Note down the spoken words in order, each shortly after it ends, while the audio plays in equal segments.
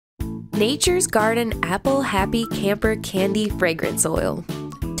Nature's Garden Apple Happy Camper Candy Fragrance Oil.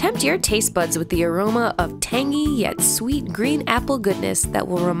 Tempt your taste buds with the aroma of tangy yet sweet green apple goodness that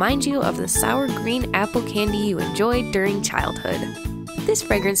will remind you of the sour green apple candy you enjoyed during childhood. This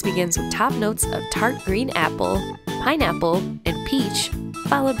fragrance begins with top notes of tart green apple, pineapple, and peach,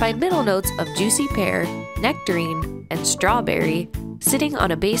 followed by middle notes of juicy pear, nectarine, and strawberry, sitting on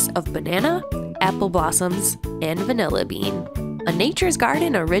a base of banana, apple blossoms, and vanilla bean. A Nature's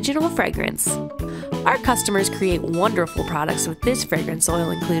Garden original fragrance. Our customers create wonderful products with this fragrance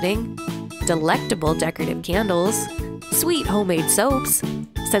oil, including delectable decorative candles, sweet homemade soaps,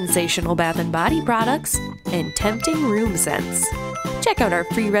 sensational bath and body products, and tempting room scents. Check out our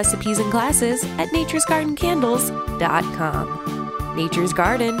free recipes and classes at naturesgardencandles.com. Nature's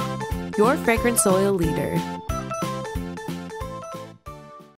Garden, your fragrance oil leader.